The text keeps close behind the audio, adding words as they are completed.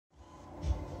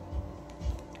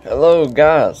Hello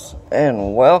guys,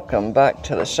 and welcome back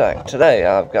to the shack. Today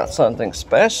I've got something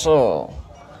special.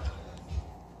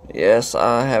 Yes,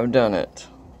 I have done it.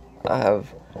 I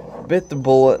have bit the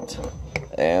bullet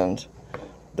and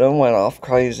done went off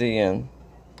crazy and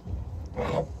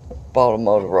bought a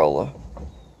Motorola.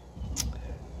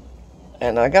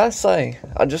 And I gotta say,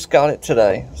 I just got it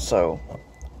today, so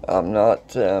I'm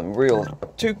not real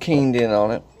too keened in on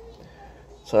it.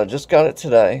 So I just got it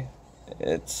today.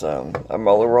 It's a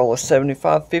Motorola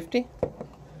 7550,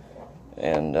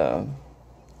 and I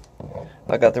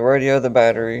got the radio, the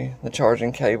battery, the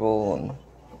charging cable, and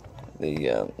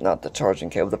the not the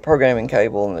charging cable, the programming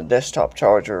cable, and the desktop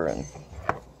charger, and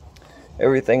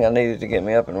everything I needed to get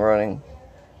me up and running.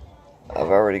 I've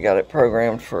already got it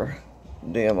programmed for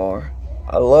DMR.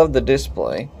 I love the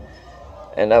display,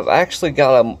 and I've actually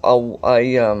got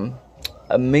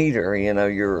a meter. You know,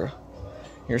 your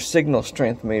signal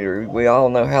strength meter. We all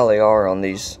know how they are on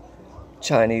these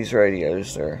Chinese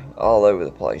radios. They're all over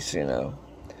the place, you know.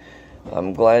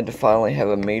 I'm glad to finally have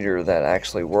a meter that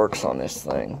actually works on this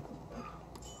thing.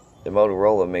 The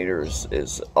Motorola meter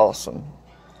is awesome.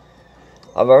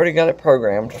 I've already got it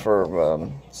programmed for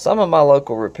some of my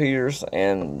local repeaters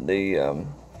and the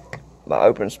my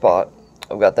open spot.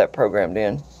 I've got that programmed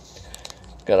in.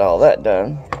 Got all that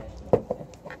done.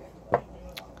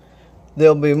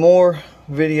 There'll be more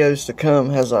videos to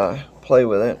come as I play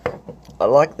with it. I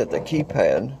like that the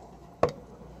keypad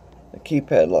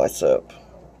lights up,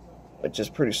 which is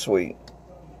pretty sweet.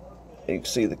 You can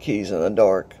see the keys in the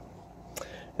dark.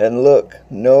 And look,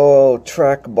 no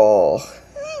trackball.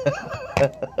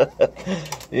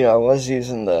 You know, I was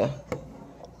using the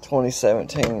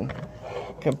 2017.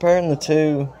 Comparing the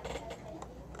two,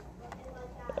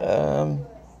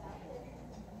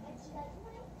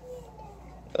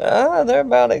 they're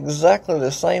about exactly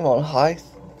the same on height.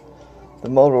 The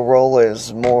Motorola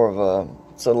is more of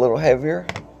it's a little heavier.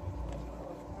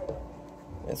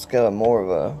 It's got a more of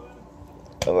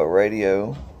a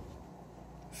radio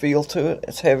feel to it.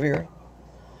 It's heavier.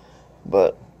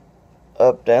 But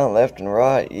up, down, left, and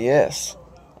right, yes.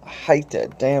 I hate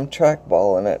that damn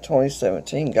trackball in that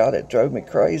 2017. God, it drove me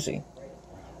crazy.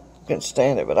 Couldn't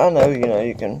stand it. But I know, you know,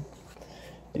 you can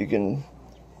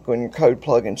go in your code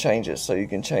plug and change it, so you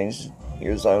can change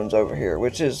your zones over here,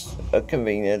 which is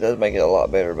convenient. It does make it a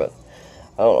lot better, but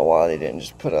I don't know why they didn't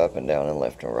just put up and down and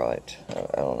left and right.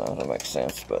 I don't know. That makes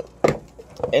sense. But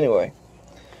anyway,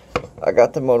 I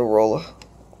got the Motorola.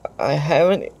 I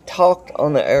haven't talked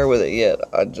on the air with it yet.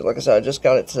 Like I said, I just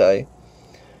got it today.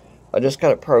 I just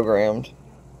got it programmed,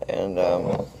 and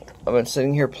I've been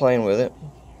sitting here playing with it,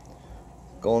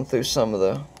 going through some of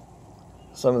the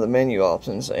menu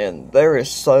options, and there is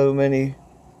so many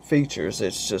features.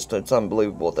 It's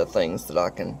unbelievable, the things that I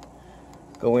can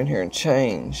go in here and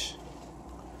change.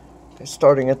 Okay,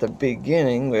 starting at the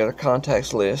beginning, we got a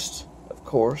contacts list, of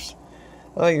course,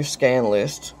 your scan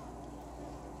list,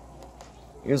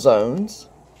 your zones,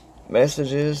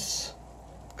 messages,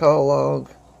 call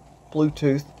log,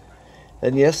 Bluetooth,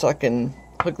 and yes, I can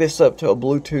hook this up to a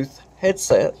Bluetooth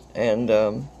headset and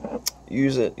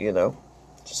use it, you know,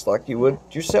 just like you would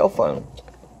your cell phone.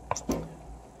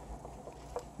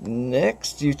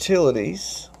 Next,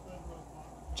 utilities,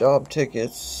 job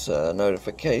tickets,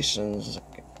 notifications.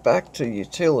 Back to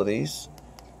utilities.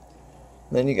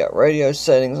 Then you got radio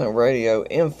settings and radio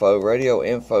info. Radio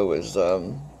info is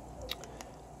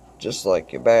just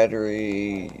like your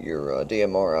battery, your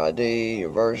DMR ID, your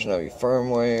version of your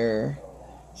firmware,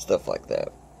 stuff like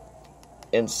that.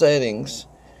 In settings,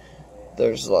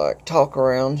 there's like talk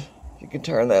around. You can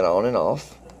turn that on and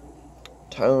off.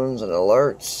 Tones and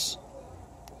alerts.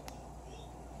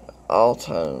 All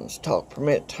tones. Talk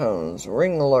permit tones.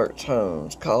 Ring alert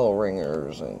tones. Call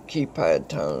ringers and keypad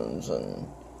tones and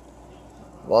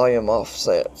volume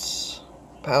offsets.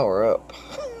 Power up.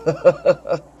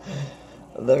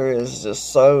 There is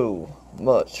just so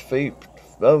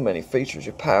many features.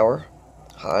 Your power.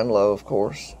 High and low, of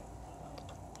course.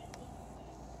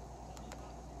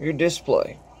 Your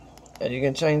display. And you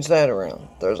can change that around.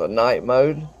 There's a night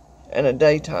mode and a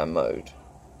daytime mode.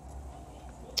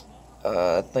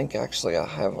 I think actually I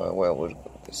have a, well, we'll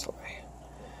go this way.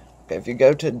 Okay, if you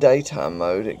go to daytime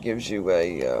mode, it gives you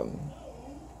it's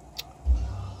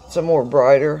a more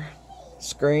brighter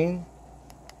screen.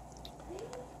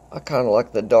 I kind of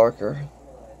like the darker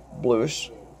bluish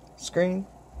screen.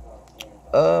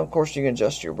 Of course, you can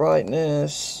adjust your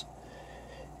brightness,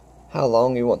 how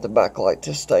long you want the backlight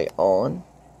to stay on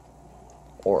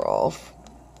or off.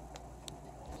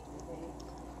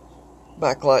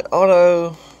 Backlight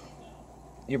auto,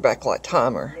 your backlight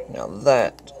timer. Now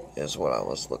that is what I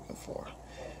was looking for.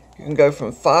 You can go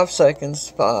from 5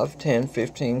 seconds, 5, 10,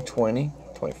 15, 20,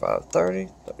 25, 30,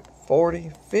 30,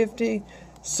 40, 50,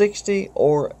 60,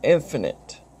 or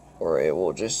infinite, or it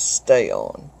will just stay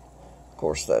on. Of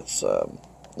course, that's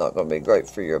not going to be great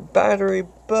for your battery,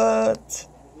 but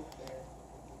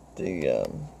the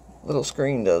little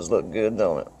screen does look good,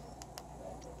 don't it?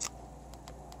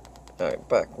 Alright,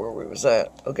 back where we was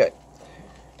at. Okay.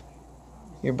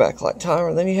 Your backlight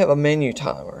timer. Then you have a menu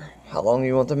timer. How long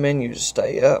you want the menu to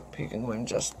stay up. You can go and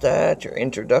adjust that. Your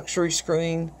introductory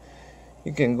screen.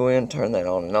 You can go in and turn that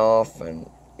on and off. And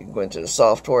you can go into the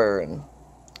software and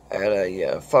add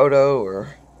a photo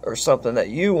or something that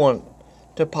you want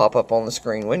to pop up on the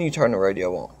screen when you turn the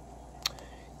radio on.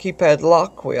 Keypad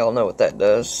lock. We all know what that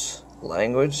does.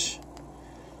 Language.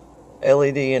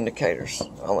 LED indicators.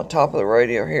 On the top of the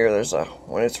radio here, there's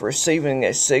when it's receiving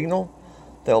a signal,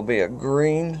 there'll be a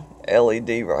green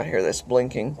LED right here that's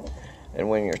blinking, and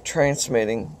when you're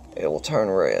transmitting, it will turn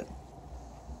red.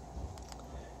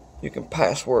 You can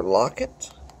password lock it.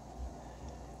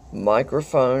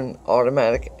 Microphone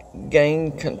automatic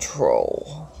gain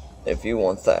control, if you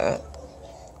want that.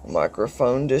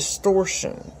 Microphone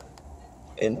distortion.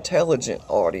 Intelligent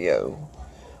audio.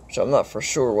 So I'm not for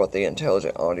sure what the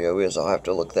intelligent audio is. I'll have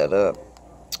to look that up.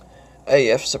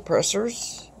 AF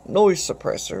suppressors, noise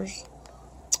suppressors,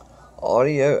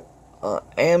 audio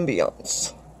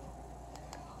ambience,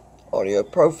 audio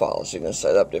profiles. You can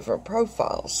set up different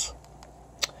profiles.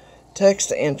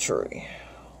 Text entry.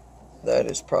 That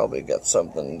has probably got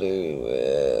something to do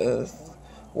with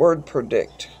word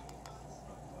predict,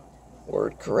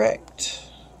 word correct,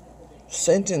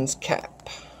 sentence cap.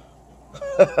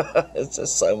 It's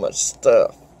just so much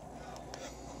stuff.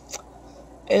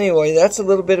 Anyway, that's a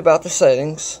little bit about the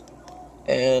settings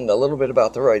and a little bit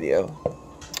about the radio.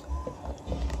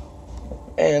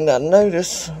 And I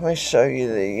noticed, let me show you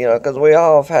because we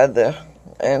all have had the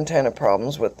antenna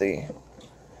problems with the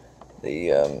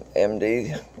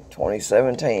MD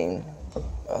 2017,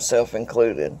 myself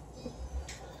included.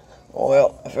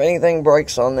 Well, if anything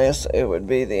breaks on this, it would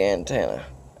be the antenna.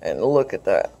 And look at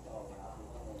that.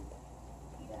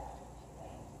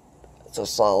 It's a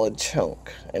solid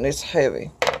chunk, and it's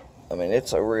heavy. I mean,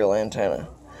 it's a real antenna.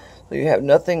 So you have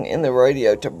nothing in the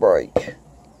radio to break.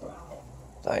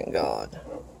 Thank God.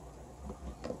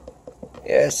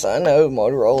 Yes, I know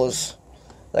Motorola's,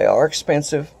 they are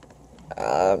expensive.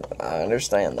 I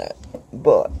understand that.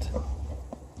 But,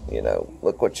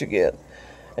 look what you get.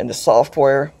 And the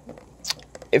software,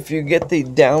 if you get the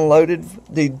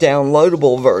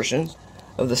downloadable version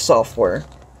of the software,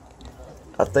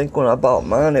 I think when I bought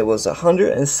mine, it was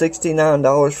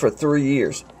 $169 for 3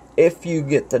 years. If you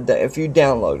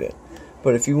download it,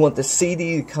 but if you want the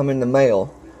CD to come in the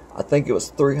mail, I think it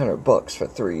was $300 for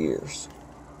 3 years.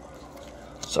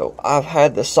 So I've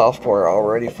had the software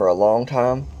already for a long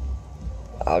time.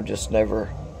 I've just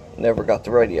never got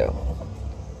the radio.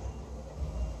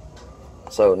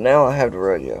 So now I have the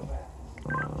radio.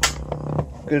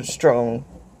 Good, strong,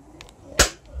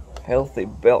 healthy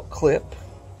belt clip.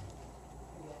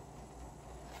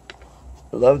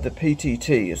 Love the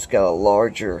PTT. It's got a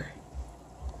larger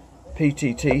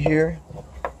PTT here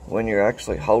when you're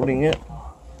actually holding it.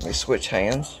 Let me switch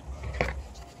hands.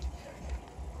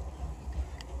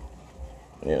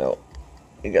 You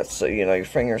got your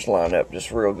fingers line up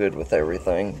just real good with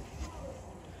everything.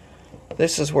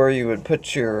 This is where you would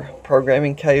put your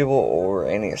programming cable or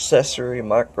any accessory,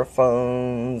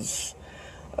 microphones.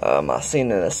 I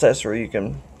seen an accessory you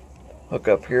can hook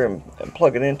up here and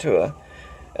plug it into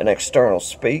an external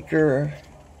speaker.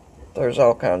 There's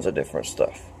all kinds of different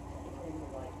stuff.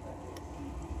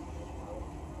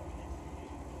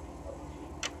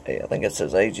 Hey, I think it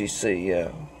says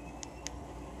AGC.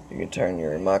 You can turn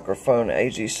your microphone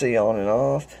AGC on and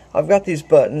off. I've got these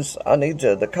buttons. I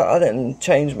didn't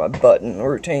change my button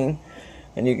routine,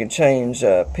 and you can change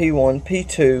P1,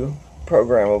 P2,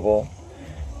 programmable.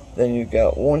 Then you've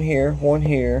got one here, one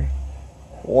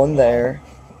there,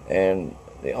 and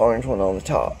the orange one on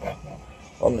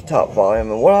the top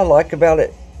volume. And what I like about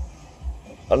it,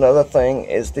 another thing,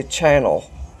 is the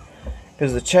channel.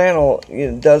 Because the channel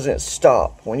doesn't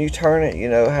stop. When you turn it, you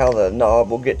know how the knob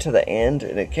will get to the end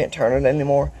and it can't turn it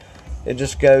anymore? It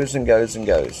just goes and goes and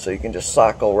goes. So you can just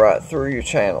cycle right through your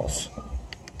channels.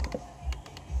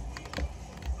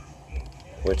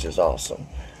 Which is awesome.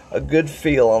 A good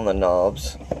feel on the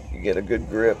knobs. You get a good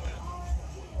grip.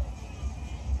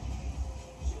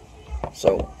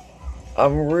 So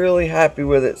I'm really happy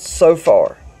with it so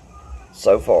far.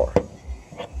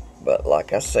 But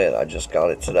like I said, I just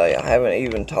got it today. I haven't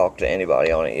even talked to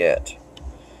anybody on it yet.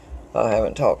 I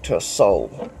haven't talked to a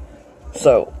soul.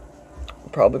 So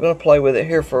probably going to play with it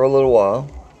here for a little while.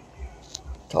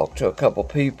 Talk to a couple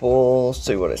people,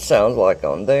 see what it sounds like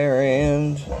on their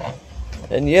end.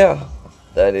 And yeah,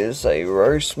 that is a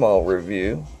very small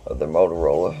review of the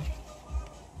Motorola.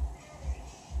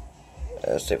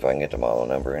 Let's see if I can get the model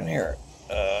number in here.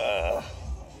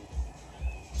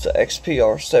 It's a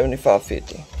XPR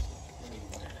 7550.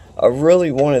 I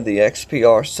really wanted the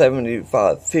XPR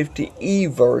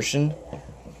 7550E version,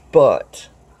 but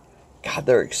God,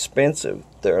 they're expensive.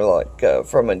 They're like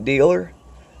from a dealer,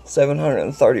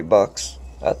 $730,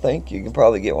 I think. You can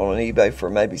probably get one on eBay for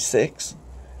maybe $6.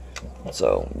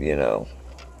 So, you know,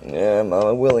 yeah, am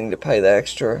I willing to pay the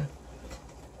extra,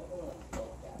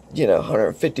 you know,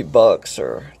 $150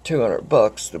 or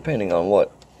 $200, depending on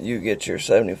what you get your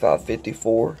 7550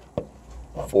 for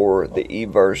the E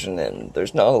version? And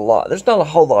there's not a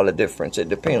whole lot of difference. It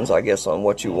depends, I guess, on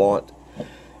what you want.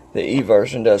 The E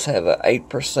version does have an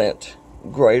 8%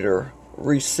 greater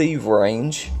receive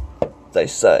range, they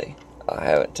say. I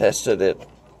haven't tested it,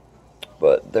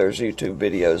 but there's YouTube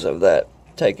videos of that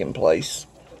taking place.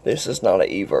 This is not an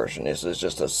E version. This is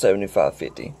just a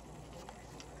 7550.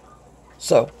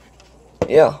 So,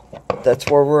 yeah, that's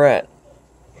where we're at.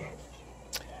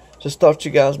 Just thought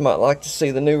you guys might like to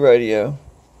see the new radio.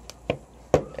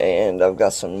 And I've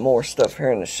got some more stuff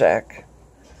here in the shack.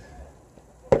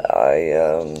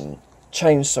 I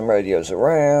changed some radios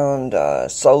around. I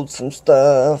sold some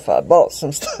stuff. I bought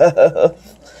some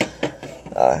stuff.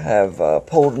 I have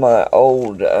pulled my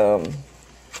old,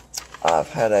 I've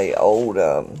had a old,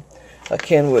 a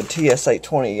Kenwood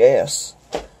TS820S.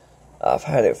 I've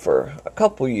had it for a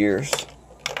couple years.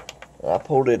 I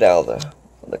pulled it out of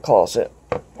the closet.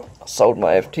 I sold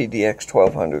my FTDX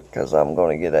 1200 because I'm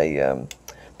going to get a, I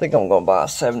think I'm going to buy a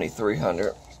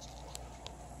 7300.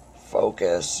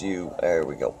 Focus you, there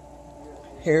we go.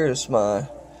 Here's my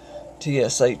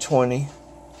TS820,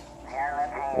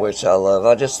 which I love.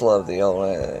 I just love the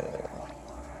old,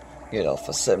 get off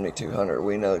a 7200.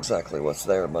 We know exactly what's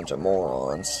there, a bunch of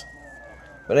morons.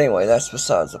 But anyway, that's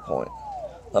besides the point.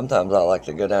 Sometimes I like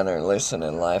to go down there and listen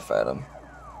and laugh at them.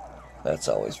 That's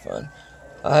always fun.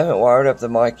 I haven't wired up the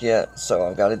mic yet, so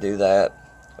I've got to do that.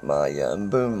 My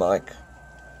boom mic.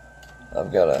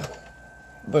 I've got a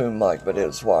boom mic, but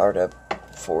it's wired up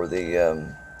for the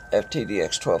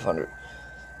FTDX 1200.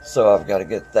 So I've got to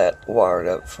get that wired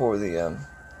up for the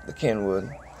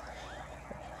Kenwood.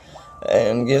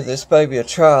 And give this baby a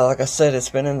try. Like I said, it's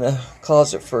been in the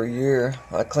closet for a year.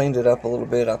 I cleaned it up a little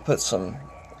bit. I put some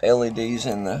LEDs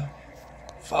in the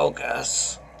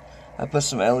focus. I put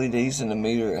some LEDs in the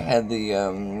meter. It had the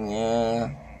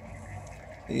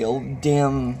old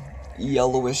dim,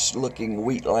 yellowish looking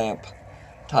wheat lamp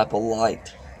type of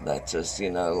light. That's just,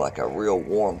 you know, like a real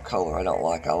warm color. I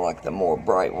like the more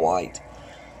bright white.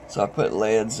 So I put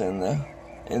LEDs in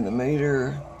the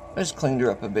meter. I just cleaned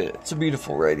her up a bit. It's a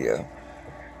beautiful radio,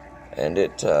 and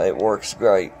it works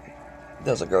great. It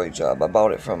does a great job. I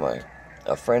bought it from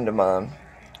a friend of mine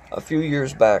a few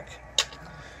years back.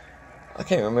 I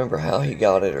can't remember how he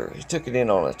got it, or he took it in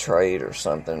on a trade or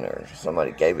something, or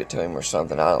somebody gave it to him or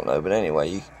something. I don't know. But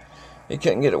anyway, he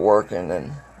couldn't get it working,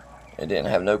 and it didn't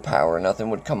have no power. Nothing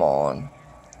would come on.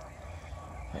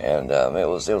 And it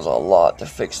was a lot to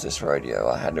fix this radio.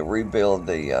 I had to rebuild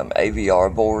the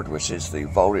AVR board, which is the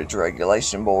voltage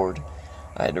regulation board.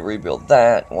 I had to rebuild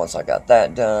that. Once I got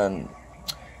that done,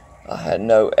 I had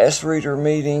no S-meter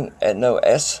reading. I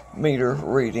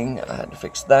had to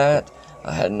fix that.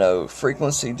 I had no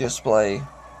frequency display.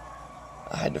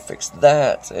 I had to fix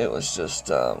that. It was just,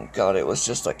 God, it was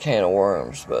just a can of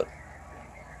worms. But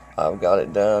I've got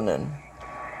it done, and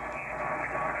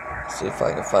see if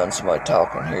I can find somebody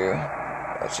talking here.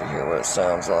 Let you hear what it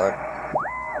sounds like.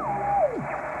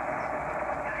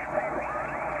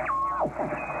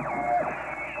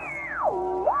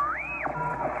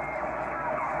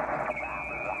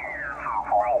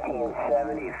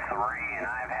 And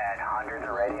I've had hundreds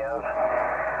of radios.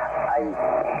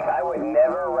 I would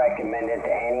never recommend it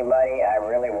to anybody. I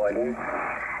really wouldn't.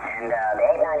 And the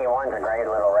 891 is a great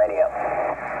little radio.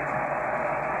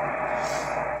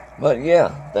 But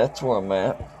yeah, that's where I'm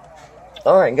at.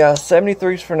 Alright guys,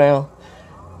 73s for now.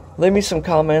 Leave me some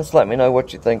comments. Let me know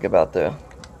what you think about the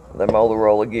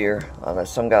Motorola gear. I know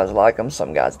some guys like them,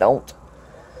 some guys don't.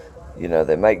 You know,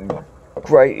 they make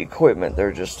great equipment.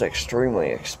 They're just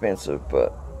extremely expensive.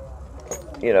 But,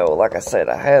 you know, like I said,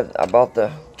 I bought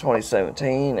the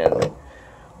 2017, and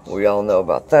we all know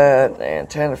about that.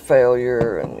 Antenna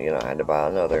failure, and, you know, I had to buy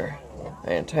another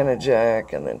antenna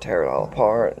jack and then tear it all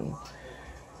apart and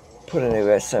put a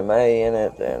new SMA in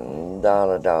it, and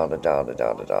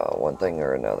one thing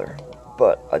or another.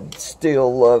 but I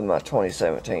still love my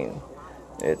 2017.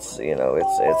 It's, you know,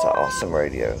 it's an awesome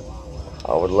radio.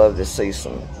 I would love to see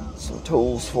some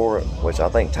tools for it, which I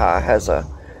think Ty has a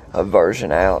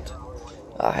version out.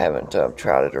 I haven't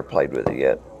tried it or played with it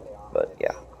yet, but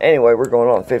yeah. Anyway, we're going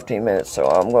on 15 minutes, so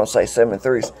I'm going to say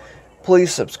 7.3s.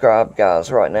 Please subscribe,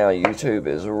 guys. Right now, YouTube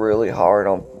is really hard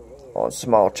on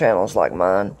small channels like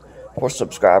mine for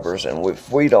subscribers, and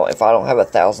if I don't have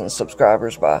 1,000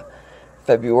 subscribers by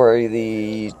February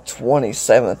the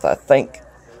 27th, I think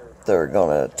they're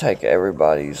gonna take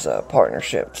everybody's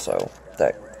partnership. So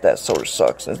that sort of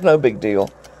sucks. It's no big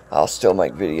deal. I'll still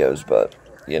make videos, but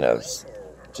you know,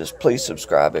 just please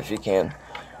subscribe if you can.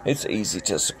 It's easy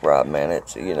to subscribe, man.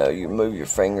 It's, you know, you move your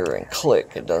finger and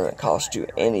click. It doesn't cost you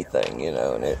anything, you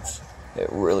know, and it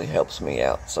really helps me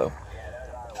out. So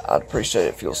I'd appreciate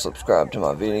it if you'll subscribe to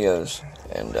my videos,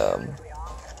 and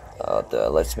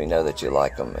lets me know that you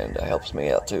like them, and helps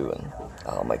me out too, and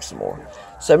I'll make some more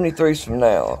 73s from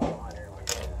now.